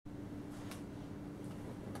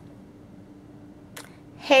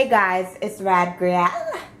Hey guys, it's RADGYAL,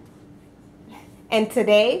 and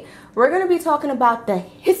today we're going to be talking about the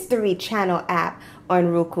History Channel app on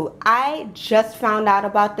Roku. I just found out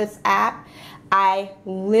about this app. I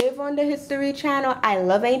live on the History Channel. I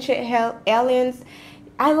love ancient aliens.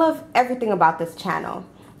 I love everything about this channel.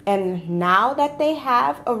 And now that they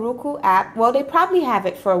have a Roku app, well, they probably have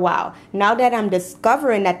it for a while. Now that I'm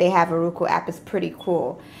discovering that they have a Roku app, is pretty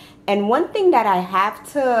cool. And one thing that I have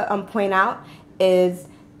to point out is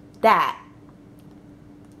that,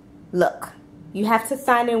 look, you have to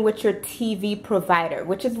sign in with your TV provider,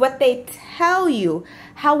 which is what they tell you.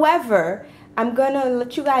 However, I'm gonna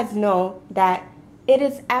let you guys know that it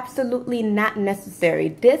is absolutely not necessary.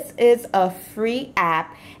 This is a free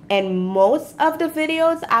app, and most of the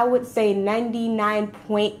videos, I would say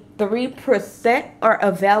 99.3% are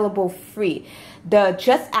available free. The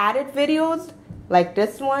just added videos, like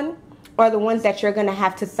this one, are the ones that you're gonna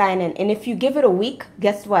have to sign in. And if you give it a week,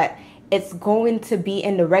 guess what? It's going to be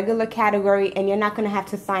in the regular category, and you're not gonna have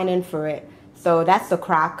to sign in for it. So that's a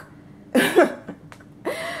crock.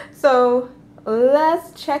 So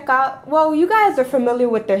let's check out, well, you guys are familiar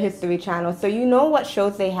with their History Channel, so you know what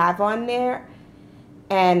shows they have on there.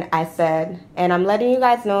 And I'm letting you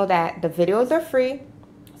guys know that the videos are free,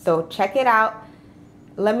 so check it out.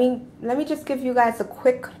 Let me just give you guys a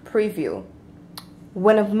quick preview.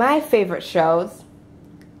 One of my favorite shows,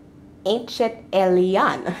 Ancient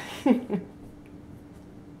Alien.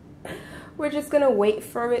 We're just gonna wait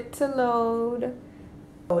for it to load.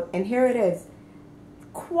 And here it is.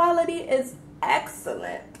 Quality is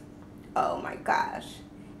excellent. Oh my gosh.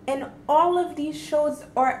 And all of these shows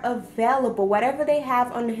are available. Whatever they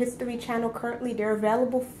have on the History Channel currently, they're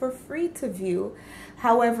available for free to view.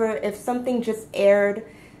 However, if something just aired,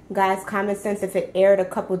 guys, common sense, if it aired a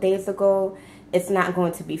couple days ago, it's not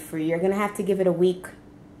going to be free. You're going to have to give it a week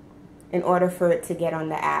in order for it to get on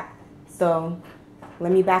the app. So let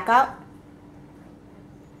me back up.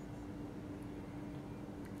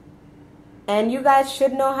 And you guys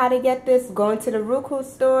should know how to get this. Go into the Roku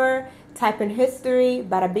store, type in history,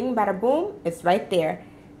 bada bing, bada boom. It's right there.